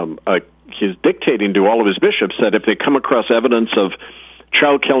 he's dictating to all of his bishops that if they come across evidence of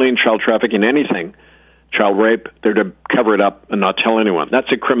child killing, child trafficking, anything, child rape, they're to cover it up and not tell anyone.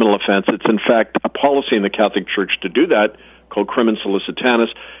 That's a criminal offense. It's, in fact, a policy in the Catholic Church to do that, called crimen solicitanus.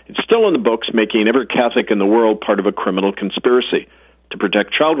 It's still in the books, making every Catholic in the world part of a criminal conspiracy to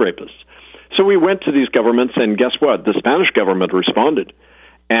protect child rapists. So we went to these governments, and guess what? The Spanish government responded.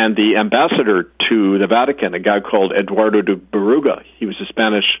 And the ambassador to the Vatican, a guy called Eduardo de Berruga, he was a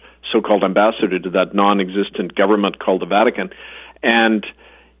Spanish so-called ambassador to that non-existent government called the Vatican. And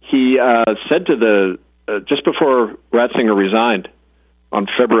he said to the, just before Ratzinger resigned on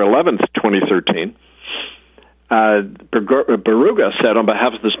February 11th, 2013, Berruga said on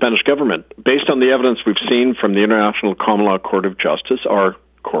behalf of the Spanish government, based on the evidence we've seen from the International Common Law Court of Justice, our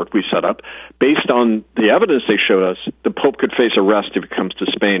court we set up, based on the evidence they showed us, the Pope could face arrest if he comes to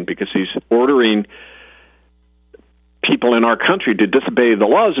Spain, because he's ordering people in our country to disobey the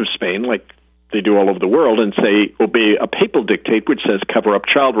laws of Spain, like they do all over the world, and say, obey a papal dictate which says cover up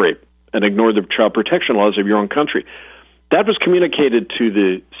child rape and ignore the child protection laws of your own country. That was communicated to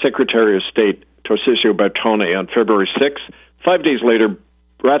the Secretary of State, Tarcisio Bertone, on February 6th. 5 days later,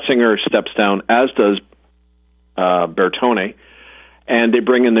 Ratzinger steps down, as does Bertone, and they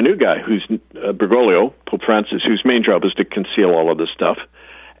bring in the new guy, who's Bergoglio, Pope Francis, whose main job is to conceal all of this stuff.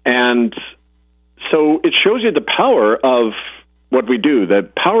 And so it shows you the power of what we do, the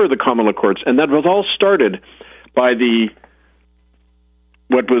power of the common law courts, and that was all started by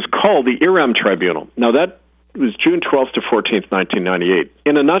what was called the Iram Tribunal. Now, that was June 12th to 14th, 1998.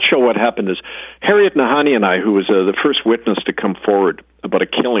 In a nutshell, what happened is Harriet Nahani and I, who was the first witness to come forward about a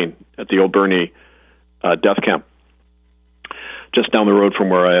killing at the Old Burney death camp, just down the road from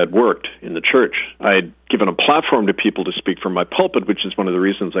where I had worked in the church. I had given a platform to people to speak from my pulpit, which is one of the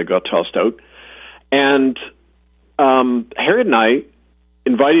reasons I got tossed out. And Harriet and I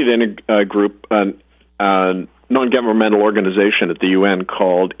invited in a group, a non-governmental organization at the UN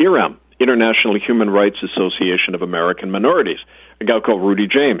called IRAM, International Human Rights Association of American Minorities, a guy called Rudy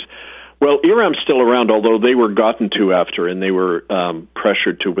James. Well, IRAM's still around, although they were gotten to after, and they were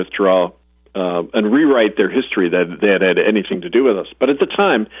pressured to withdraw and rewrite their history that they had anything to do with us. But at the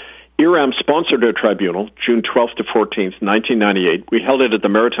time, IRAM sponsored a tribunal, June 12th to 14th, 1998. We held it at the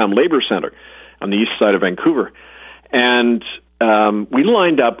Maritime Labor Center on the east side of Vancouver. And we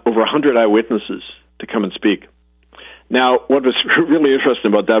lined up over 100 eyewitnesses to come and speak. Now, what was really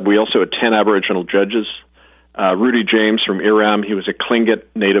interesting about that, we also had 10 Aboriginal judges. Rudy James from IRAM, he was a Tlingit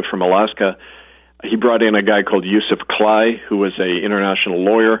native from Alaska. He brought in a guy called Yusuf Klai, who was an international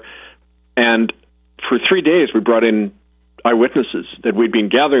lawyer. And for 3 days, we brought in eyewitnesses that we'd been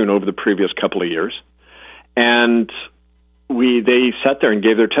gathering over the previous couple of years. And they sat there and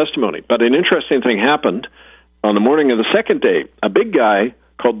gave their testimony. But an interesting thing happened on the morning of the second day. A big guy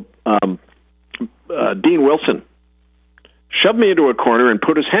called Dean Wilson shoved me into a corner and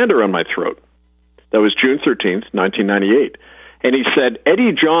put his hand around my throat. That was June 13th, 1998. And he said,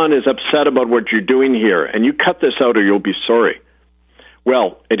 Eddie John is upset about what you're doing here, and you cut this out or you'll be sorry.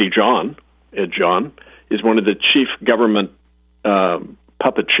 Well, Ed John, is one of the chief government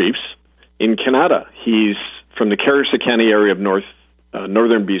puppet chiefs in Canada. He's from the Carrier-Secani area of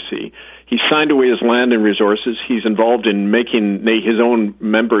northern BC. He signed away his land and resources. He's involved in making his own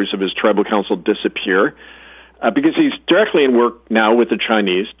members of his tribal council disappear because he's directly in work now with the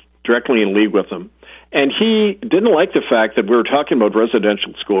Chinese, directly in league with them. And he didn't like the fact that we were talking about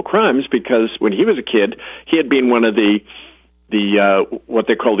residential school crimes because when he was a kid, he had been one of the what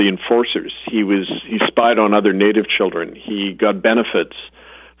they call the enforcers. He spied on other Native children. He got benefits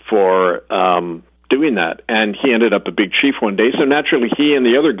for doing that, and he ended up a big chief one day. So naturally, he and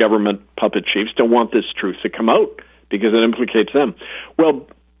the other government puppet chiefs don't want this truth to come out because it implicates them. Well,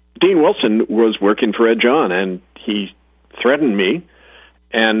 Dean Wilson was working for Ed John, and he threatened me,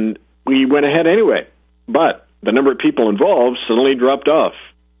 and we went ahead anyway. But the number of people involved suddenly dropped off.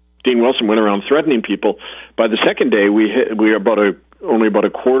 Dean Wilson went around threatening people. By the second day, we were only about a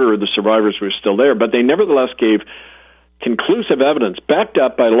quarter of the survivors were still there, but they nevertheless gave conclusive evidence, backed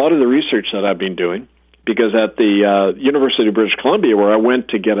up by a lot of the research that I've been doing, because at the University of British Columbia, where I went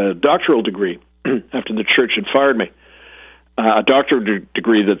to get a doctoral degree after the church had fired me, a doctoral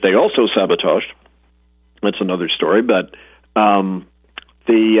degree that they also sabotaged. That's another story, but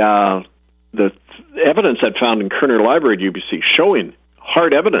the evidence I'd found in Kerner Library at UBC showing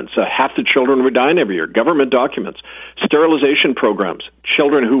hard evidence that half the children were dying every year, government documents, sterilization programs,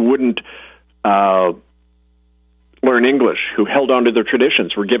 children who wouldn't learn English, who held on to their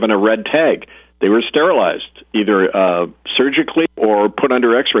traditions, were given a red tag. They were sterilized, either surgically or put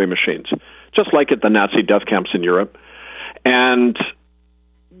under X-ray machines, just like at the Nazi death camps in Europe. And,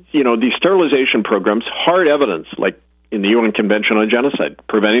 these sterilization programs, hard evidence, like in the UN Convention on Genocide,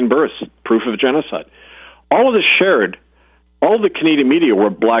 preventing births, proof of genocide. All of this shared. All the Canadian media were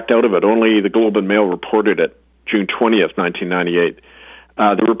blacked out of it. Only the Globe and Mail reported it June 20th, 1998.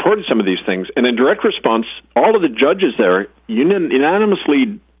 They reported some of these things. And in direct response, all of the judges there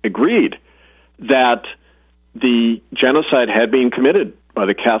unanimously agreed that the genocide had been committed by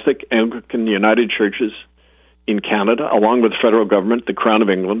the Catholic, Anglican, United Churches in Canada, along with the federal government, the Crown of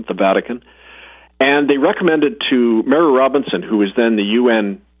England, the Vatican. And they recommended to Mary Robinson, who was then the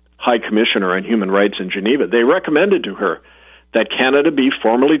UN High Commissioner on Human Rights in Geneva, they recommended to her that Canada be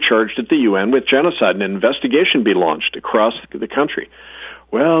formally charged at the UN with genocide and an investigation be launched across the country.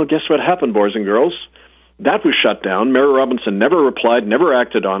 Well, guess what happened, boys and girls? That was shut down. Mary Robinson never replied, never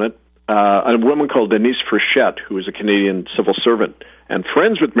acted on it. A woman called Denise Frechette, who was a Canadian civil servant and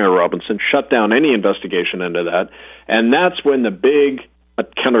friends with Mary Robinson, shut down any investigation into that. And that's when the big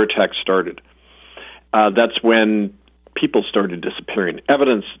counterattack started. That's when people started disappearing,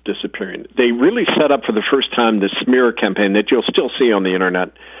 evidence disappearing. They really set up for the first time this smear campaign that you'll still see on the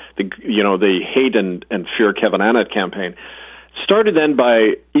internet, the hate and fear Kevin Annett campaign. Started then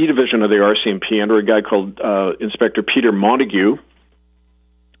by E Division of the RCMP under a guy called Inspector Peter Montague,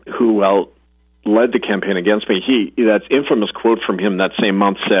 who led the campaign against me. That infamous quote from him that same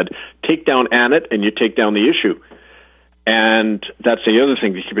month said, "Take down Annett and you take down the issue." And that's the other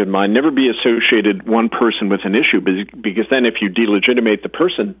thing to keep in mind. Never be associated one person with an issue, because then if you delegitimate the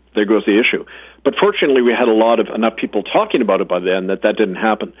person, there goes the issue. But fortunately, we had enough people talking about it by then that didn't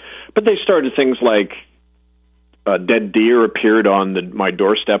happen. But they started things like a dead deer appeared on my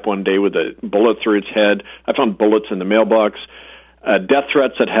doorstep one day with a bullet through its head. I found bullets in the mailbox. Death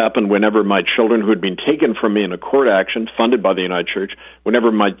threats that happened whenever my children, who had been taken from me in a court action funded by the United Church,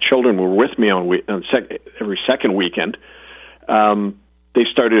 whenever my children were with me on every second weekend, they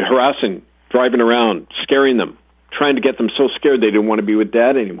started harassing, driving around, scaring them, trying to get them so scared they didn't want to be with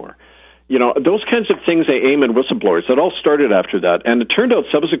Dad anymore. Those kinds of things they aim at whistleblowers. That all started after that. And it turned out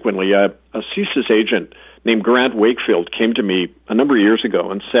subsequently a CSIS agent named Grant Wakefield came to me a number of years ago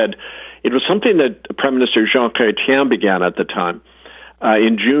and said it was something that Prime Minister Jean Chrétien began at the time.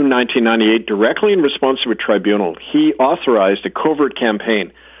 In June 1998, directly in response to a tribunal, he authorized a covert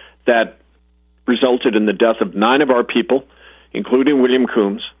campaign that resulted in the death of 9 of our people, including William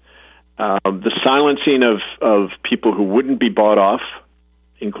Coombs, the silencing of people who wouldn't be bought off,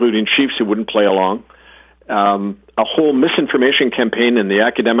 including chiefs who wouldn't play along, a whole misinformation campaign in the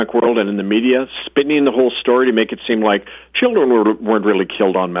academic world and in the media, spinning the whole story to make it seem like children weren't really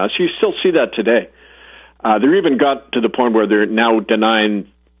killed en masse. You still see that today. They even got to the point where they're now denying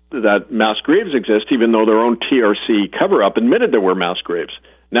that mass graves exist, even though their own TRC cover-up admitted there were mass graves.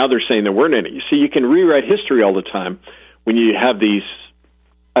 Now they're saying there weren't any. You see, you can rewrite history all the time when you have these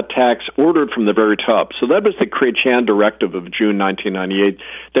attacks ordered from the very top. So that was the Chrétien Directive of June 1998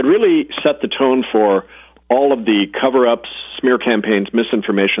 that really set the tone for all of the cover-ups, smear campaigns,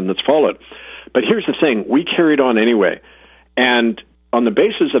 misinformation that's followed. But here's the thing. We carried on anyway. And on the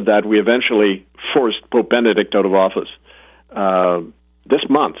basis of that, we eventually forced Pope Benedict out of office this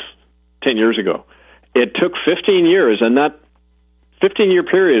month, 10 years ago. It took 15 years, and that 15-year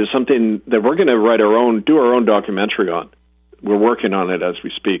period is something that we're going to do our own documentary on. We're working on it as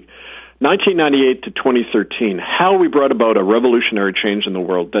we speak. 1998 to 2013, how we brought about a revolutionary change in the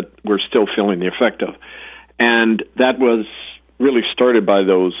world that we're still feeling the effect of. And that was really started by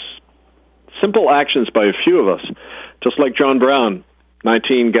those simple actions by a few of us, just like John Brown,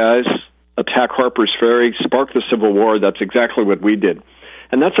 19 guys, attack Harper's Ferry, spark the Civil War. That's exactly what we did.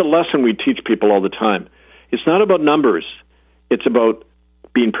 And that's a lesson we teach people all the time. It's not about numbers. It's about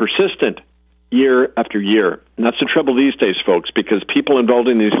being persistent year after year. And that's the trouble these days, folks, because people involved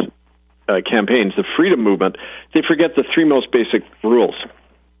in these campaigns, the freedom movement, they forget the 3 most basic rules.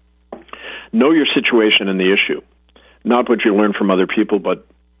 Know your situation and the issue. Not what you learn from other people, but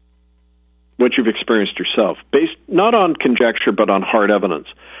what you've experienced yourself, based not on conjecture but on hard evidence.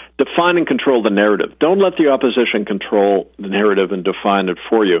 Define and control the narrative. Don't let the opposition control the narrative and define it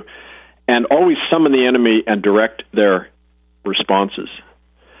for you. And always summon the enemy and direct their responses.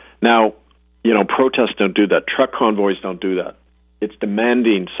 Now, protests don't do that. Truck convoys don't do that. It's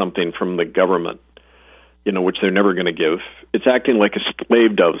demanding something from the government, which they're never going to give. It's acting like a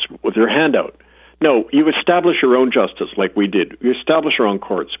slave does with their hand out. No, you establish your own justice like we did. We establish our own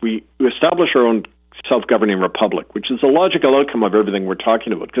courts. We establish our own self-governing republic, which is the logical outcome of everything we're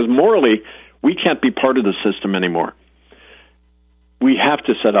talking about. Because morally, we can't be part of the system anymore. We have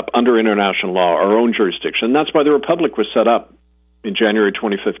to set up, under international law, our own jurisdiction. That's why the republic was set up in January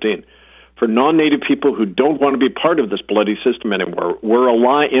 2015. For non-native people who don't want to be part of this bloody system anymore, we're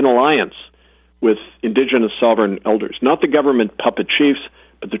in alliance with indigenous sovereign elders, not the government puppet chiefs,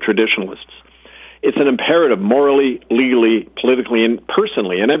 but the traditionalists. It's an imperative morally, legally, politically, and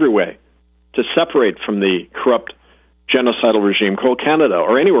personally, in every way, to separate from the corrupt genocidal regime called Canada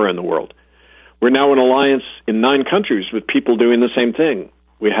or anywhere in the world. We're now in alliance in 9 countries with people doing the same thing.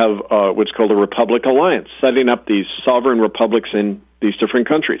 We have what's called a Republic Alliance, setting up these sovereign republics in these different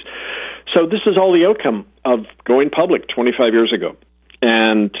countries. So this is all the outcome of going public 25 years ago.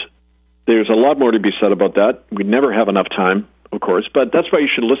 And there's a lot more to be said about that. We never have enough time, of course, but that's why you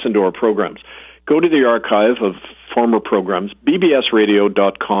should listen to our programs. Go to the archive of former programs,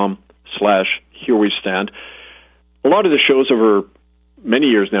 bbsradio.com/Here We Stand. A lot of the shows over many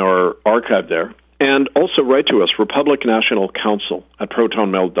years now are archived there. And also write to us, Republic National Council at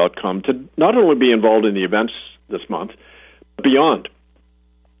protonmail.com, to not only be involved in the events this month, but beyond.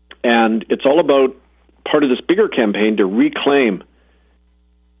 And it's all about part of this bigger campaign to reclaim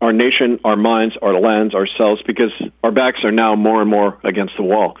our nation, our minds, our lands, ourselves, because our backs are now more and more against the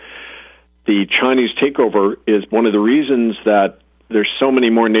wall. The Chinese takeover is one of the reasons that there's so many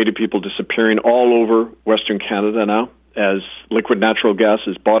more Native people disappearing all over Western Canada now, as liquid natural gas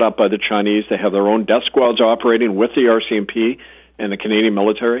is bought up by the Chinese. They have their own death squads operating with the RCMP and the Canadian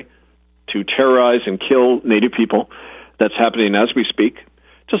military to terrorize and kill Native people. That's happening as we speak.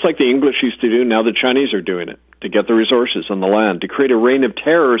 Just like the English used to do, now the Chinese are doing it to get the resources on the land, to create a reign of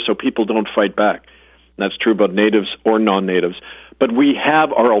terror so people don't fight back. And that's true about natives or non-natives. But we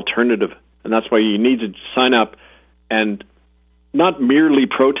have our alternative, and that's why you need to sign up and not merely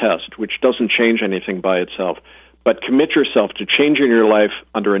protest, which doesn't change anything by itself, but commit yourself to changing your life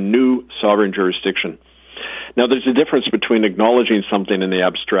under a new sovereign jurisdiction. Now, there's a difference between acknowledging something in the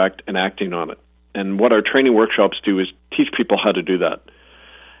abstract and acting on it. And what our training workshops do is teach people how to do that.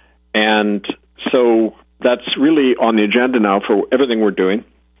 And so that's really on the agenda now for everything we're doing.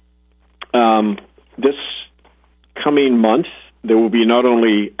 This coming month, there will be not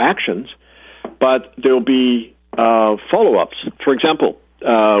only actions, but there will be follow-ups. For example,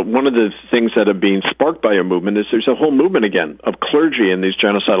 one of the things that have been sparked by our movement is there's a whole movement again of clergy in these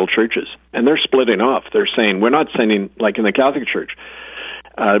genocidal churches, and they're splitting off. They're saying, we're not sending, like in the Catholic Church.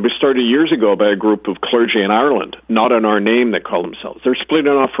 It was started years ago by a group of clergy in Ireland, not in our name, that call themselves. They're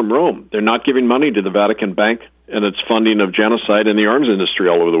splitting off from Rome. They're not giving money to the Vatican Bank and its funding of genocide in the arms industry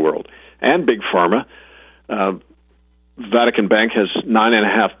all over the world, and Big Pharma. Vatican Bank has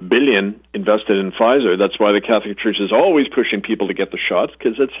 $9.5 billion invested in Pfizer. That's why the Catholic Church is always pushing people to get the shots,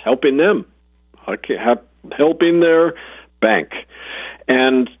 because it's helping them, helping their bank.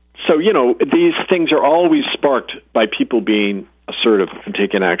 And so, these things are always sparked by people being assertive and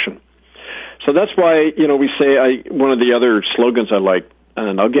taking action. So that's why, we say, one of the other slogans I like,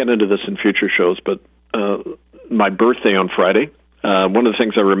 and I'll get into this in future shows, but my birthday on Friday, one of the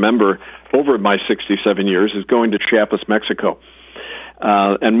things I remember over my 67 years is going to Chiapas, Mexico,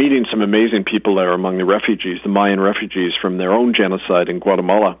 and meeting some amazing people there among the refugees, the Mayan refugees from their own genocide in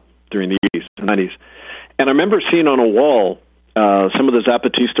Guatemala during the 80s and 90s. And I remember seeing on a wall some of the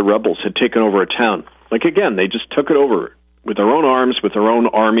Zapatista rebels had taken over a town. Like, again, they just took it over with their own arms, with their own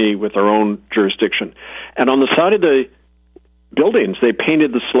army, with their own jurisdiction. And on the side of the buildings, they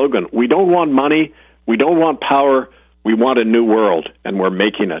painted the slogan, "We don't want money, we don't want power, we want a new world, and we're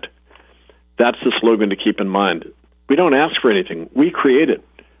making it." That's the slogan to keep in mind. We don't ask for anything. We create it.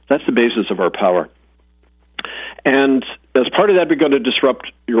 That's the basis of our power. And as part of that, we're going to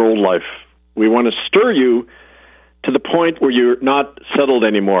disrupt your old life. We want to stir you to the point where you're not settled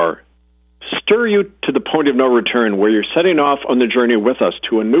anymore. Stir you to the point of no return, where you're setting off on the journey with us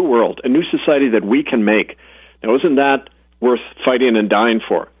to a new world, a new society that we can make. Now, isn't that worth fighting and dying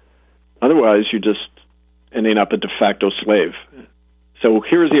for? Otherwise, you're just ending up a de facto slave. So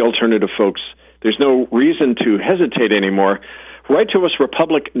here's the alternative, folks. There's no reason to hesitate anymore. Write to us,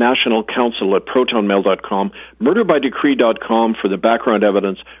 Republic National Council at protonmail.com, murderbydecree.com for the background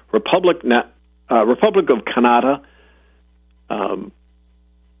evidence, Republic of Canada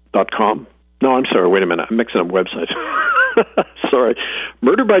 .com. No, I'm sorry, wait a minute, I'm mixing up websites. Sorry,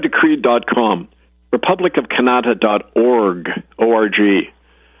 murderbydecree.com, republicofcanada.org, O-R-G,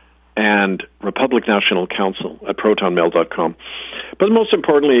 and Republic National Council at protonmail.com. But most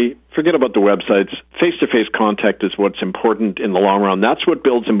importantly, forget about the websites. Face-to-face contact is what's important in the long run. That's what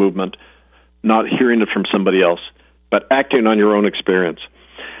builds a movement, not hearing it from somebody else, but acting on your own experience.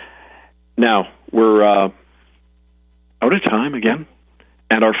 Now, we're out of time again.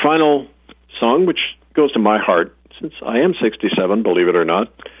 And our final song, which goes to my heart, since I am 67, believe it or not,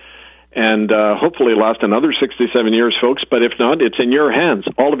 and hopefully last another 67 years, folks, but if not, it's in your hands,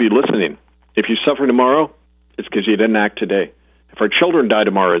 all of you listening. If you suffer tomorrow, it's because you didn't act today. If our children die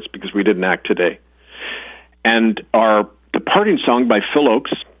tomorrow, it's because we didn't act today. And our departing song by Phil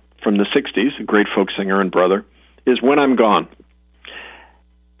Oakes from the 60s, a great folk singer and brother, is When I'm Gone.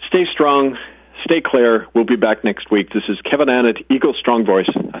 Stay strong. Stay clear. We'll be back next week. This is Kevin Annett, Eagle Strong Voice.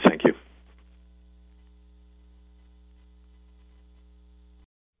 I thank you.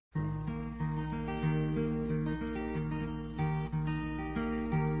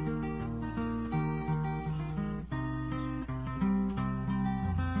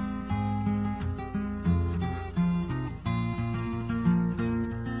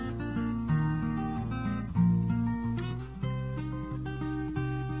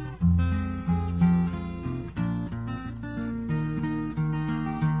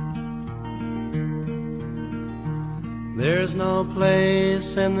 There's no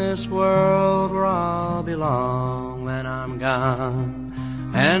place in this world where I'll belong when I'm gone,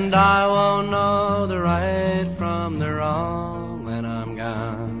 and I won't know the right from the wrong when I'm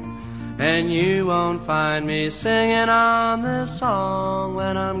gone, and you won't find me singing on this song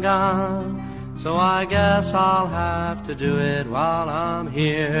when I'm gone, so I guess I'll have to do it while I'm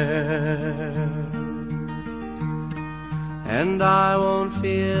here. And I won't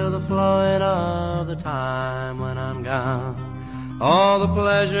feel the flowing of the time when I'm gone. All the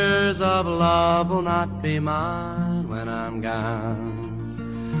pleasures of love will not be mine when I'm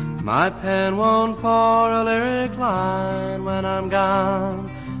gone. My pen won't pour a lyric line when I'm gone,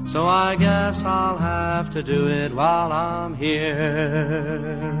 so I guess I'll have to do it while I'm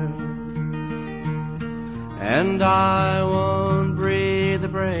here. And I won't breathe the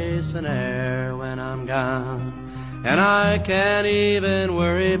bracing air when I'm gone, and I can't even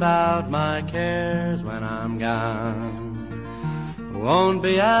worry about my cares when I'm gone. Won't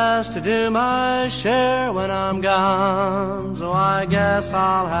be asked to do my share when I'm gone, so I guess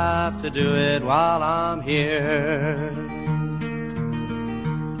I'll have to do it while I'm here.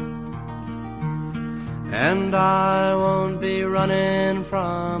 And I won't be running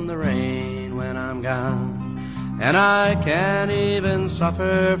from the rain when I'm gone, and I can't even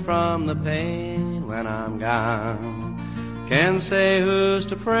suffer from the pain when I'm gone. Can't say who's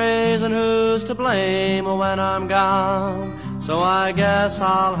to praise and who's to blame when I'm gone, so I guess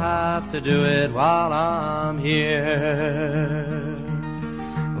I'll have to do it while I'm here.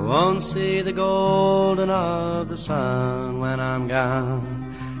 Won't see the golden of the sun when I'm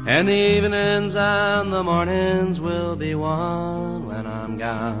gone, and the evenings and the mornings will be one when I'm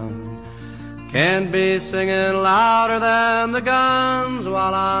gone. Can't be singing louder than the guns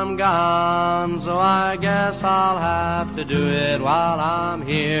while I'm gone, so I guess I'll have to do it while I'm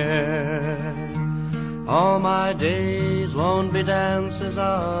here. All my days won't be dances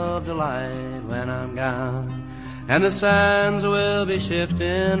of delight when I'm gone, and the sands will be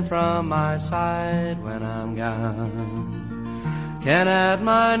shifting from my side when I'm gone. Can't add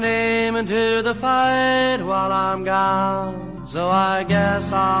my name into the fight while I'm gone, so I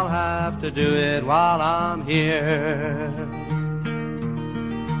guess I'll have to do it while I'm here.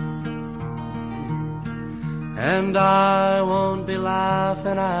 And I won't be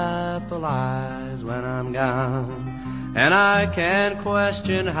laughing at the lies when I'm gone, and I can't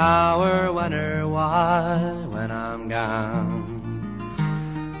question how or when or why when I'm gone.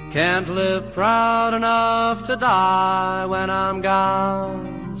 Can't live proud enough to die when I'm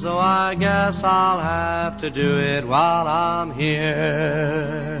gone, so I guess I'll have to do it while I'm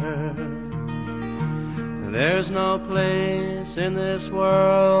here. There's no place in this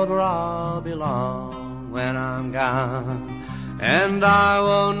world where I'll belong when I'm gone, and I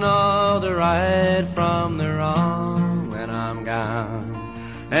won't know the right from the wrong when I'm gone.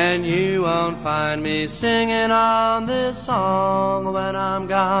 And you won't find me singing on this song when I'm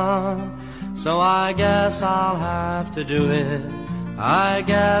gone, so I guess I'll have to do it. I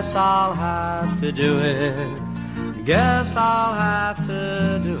guess I'll have to do it. Guess I'll have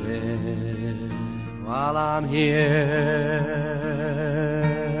to do it while I'm here.